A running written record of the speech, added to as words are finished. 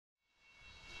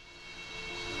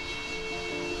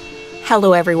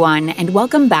Hello everyone, and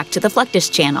welcome back to the Fluctus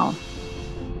channel.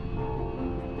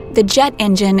 The jet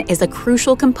engine is a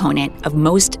crucial component of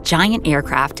most giant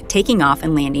aircraft taking off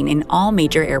and landing in all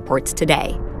major airports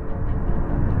today.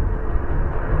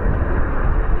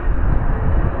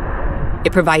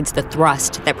 It provides the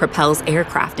thrust that propels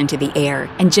aircraft into the air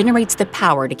and generates the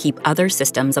power to keep other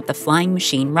systems of the flying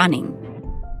machine running.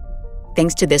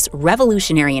 Thanks to this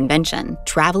revolutionary invention,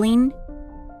 traveling,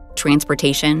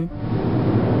 transportation,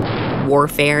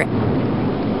 warfare,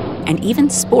 and even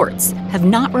sports have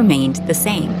not remained the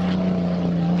same.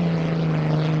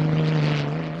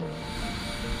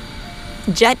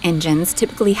 Jet engines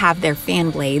typically have their fan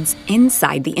blades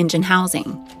inside the engine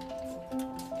housing.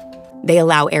 They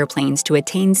allow airplanes to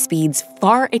attain speeds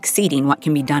far exceeding what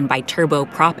can be done by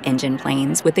turboprop engine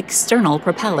planes with external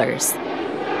propellers.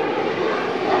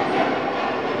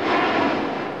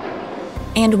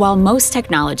 And while most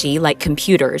technology, like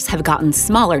computers, have gotten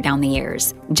smaller down the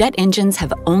years, jet engines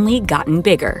have only gotten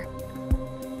bigger.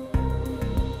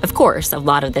 Of course, a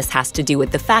lot of this has to do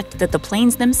with the fact that the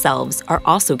planes themselves are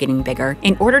also getting bigger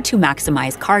in order to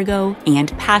maximize cargo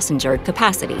and passenger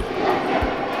capacity.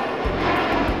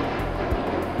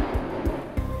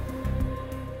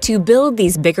 To build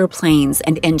these bigger planes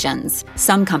and engines,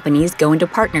 some companies go into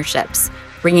partnerships,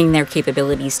 bringing their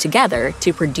capabilities together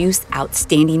to produce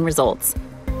outstanding results.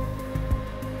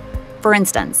 For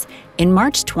instance, in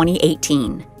March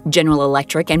 2018, General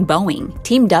Electric and Boeing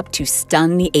teamed up to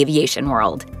stun the aviation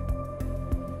world.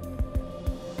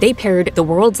 They paired the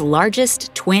world's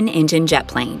largest twin-engine jet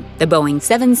plane, the Boeing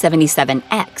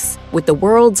 777X, with the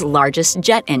world's largest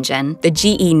jet engine, the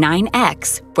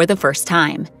GE9X, for the first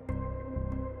time.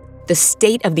 The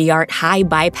state-of-the-art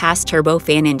high-bypass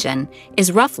turbofan engine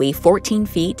is roughly 14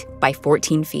 feet by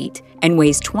 14 feet and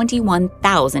weighs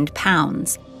 21,000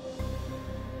 pounds.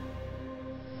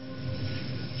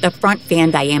 The front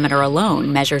fan diameter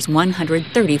alone measures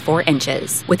 134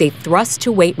 inches, with a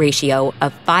thrust-to-weight ratio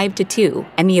of 5:2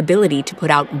 and the ability to put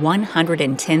out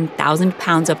 110,000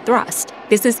 pounds of thrust.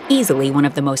 This is easily one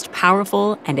of the most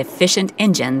powerful and efficient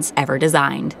engines ever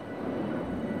designed.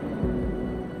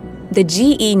 The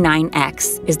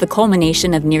GE9X is the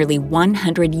culmination of nearly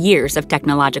 100 years of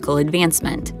technological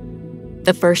advancement.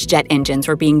 The first jet engines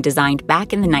were being designed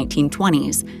back in the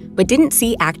 1920s, but didn't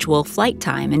see actual flight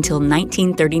time until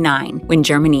 1939, when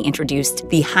Germany introduced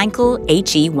the Heinkel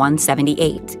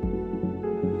HE-178.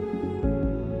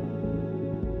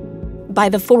 By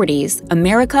the 40s,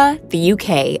 America, the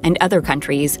UK, and other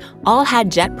countries all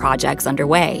had jet projects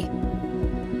underway.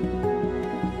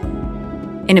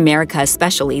 In America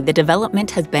especially, the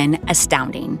development has been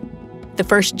astounding. The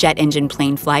first jet engine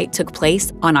plane flight took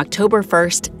place on October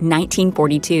 1st,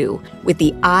 1942, with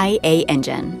the IA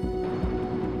engine.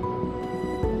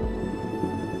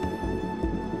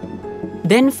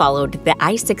 Then followed the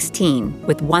I-16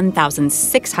 with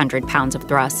 1,600 pounds of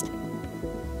thrust,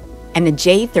 and the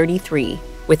J-33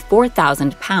 with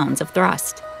 4,000 pounds of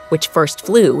thrust, which first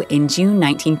flew in June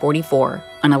 1944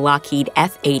 on a Lockheed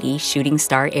F-80 Shooting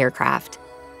Star aircraft.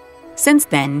 Since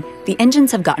then, the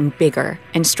engines have gotten bigger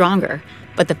and stronger,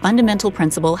 but the fundamental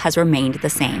principle has remained the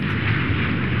same.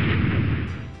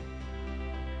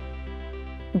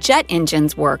 Jet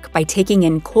engines work by taking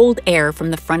in cold air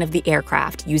from the front of the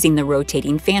aircraft using the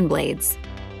rotating fan blades.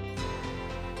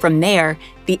 From there,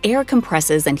 the air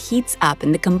compresses and heats up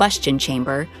in the combustion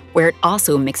chamber, where it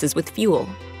also mixes with fuel.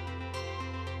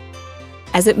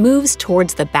 As it moves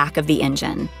towards the back of the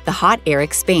engine, the hot air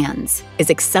expands, is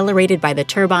accelerated by the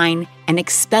turbine, and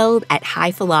expelled at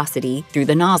high velocity through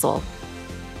the nozzle.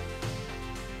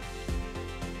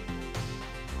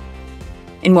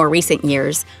 In more recent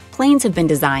years, planes have been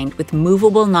designed with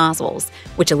movable nozzles,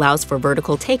 which allows for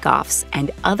vertical takeoffs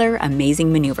and other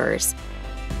amazing maneuvers.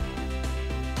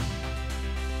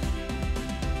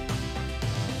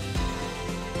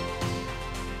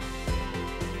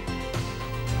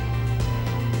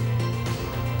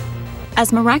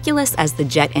 As miraculous as the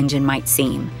jet engine might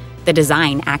seem, the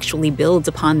design actually builds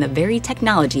upon the very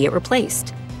technology it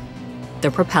replaced: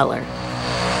 the propeller.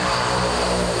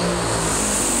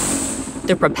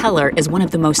 The propeller is one of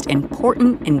the most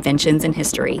important inventions in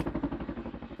history.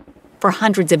 For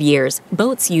hundreds of years,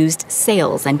 boats used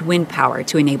sails and wind power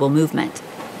to enable movement.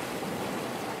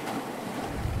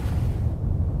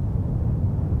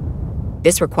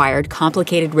 This required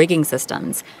complicated rigging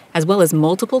systems, as well as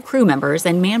multiple crew members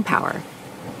and manpower.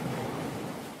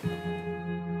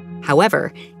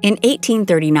 However, in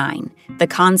 1839, the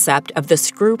concept of the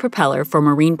screw propeller for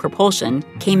marine propulsion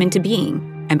came into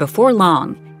being, and before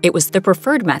long, it was the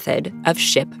preferred method of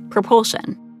ship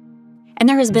propulsion. And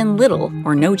there has been little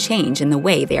or no change in the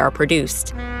way they are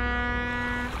produced.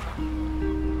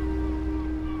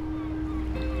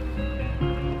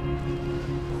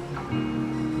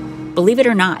 believe it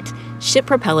or not, ship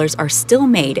propellers are still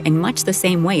made in much the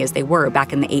same way as they were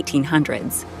back in the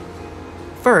 1800s.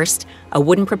 First, a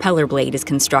wooden propeller blade is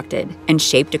constructed and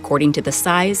shaped according to the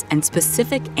size and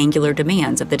specific angular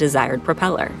demands of the desired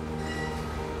propeller.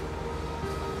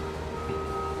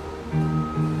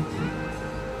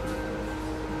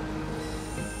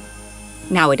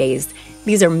 Nowadays,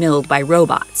 these are milled by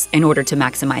robots in order to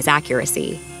maximize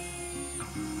accuracy.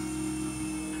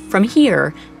 From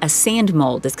here, a sand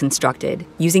mold is constructed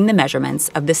using the measurements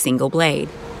of the single blade.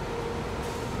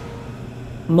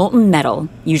 Molten metal,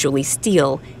 usually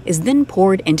steel, is then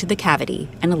poured into the cavity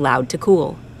and allowed to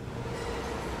cool.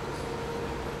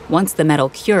 Once the metal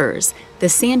cures, the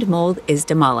sand mold is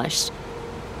demolished,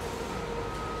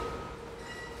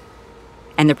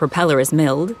 and the propeller is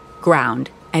milled, ground,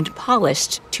 and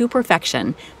polished to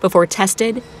perfection before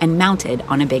tested and mounted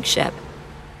on a big ship.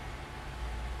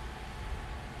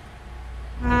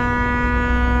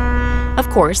 Of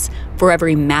course, for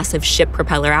every massive ship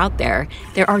propeller out there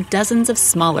are dozens of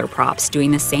smaller props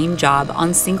doing the same job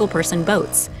on single-person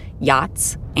boats,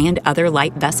 yachts, and other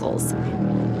light vessels.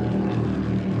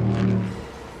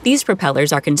 These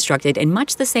propellers are constructed in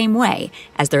much the same way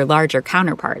as their larger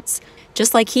counterparts,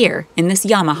 just like here in this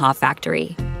Yamaha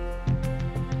factory.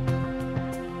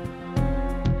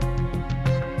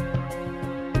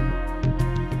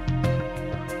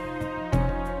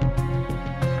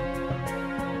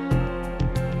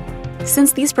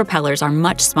 Since these propellers are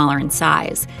much smaller in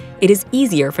size, it is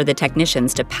easier for the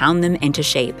technicians to pound them into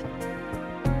shape.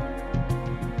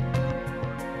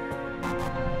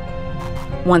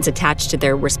 Once attached to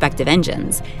their respective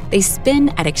engines, they spin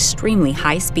at extremely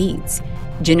high speeds,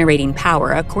 generating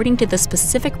power according to the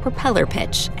specific propeller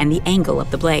pitch and the angle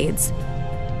of the blades.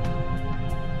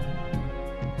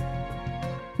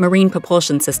 Marine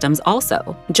propulsion systems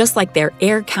also, just like their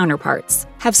air counterparts,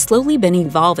 have slowly been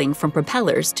evolving from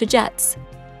propellers to jets.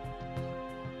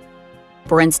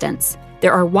 For instance,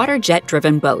 there are water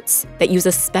jet-driven boats that use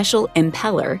a special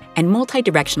impeller and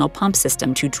multi-directional pump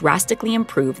system to drastically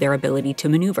improve their ability to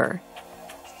maneuver.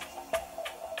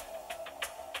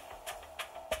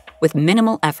 With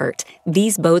minimal effort,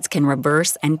 these boats can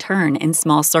reverse and turn in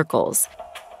small circles.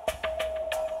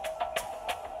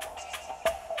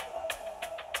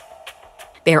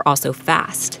 They are also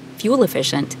fast,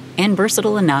 fuel-efficient, and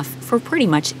versatile enough for pretty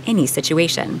much any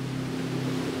situation.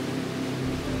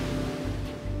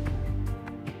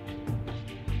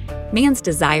 Man's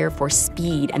desire for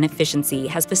speed and efficiency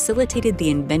has facilitated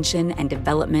the invention and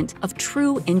development of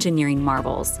true engineering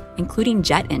marvels, including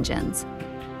jet engines.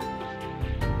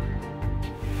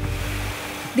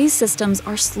 These systems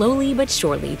are slowly but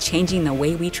surely changing the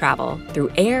way we travel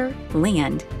through air,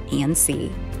 land, and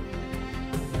sea.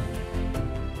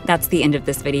 That's the end of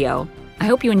this video. I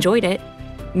hope you enjoyed it.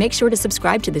 Make sure to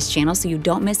subscribe to this channel so you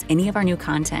don't miss any of our new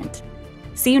content.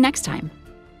 See you next time.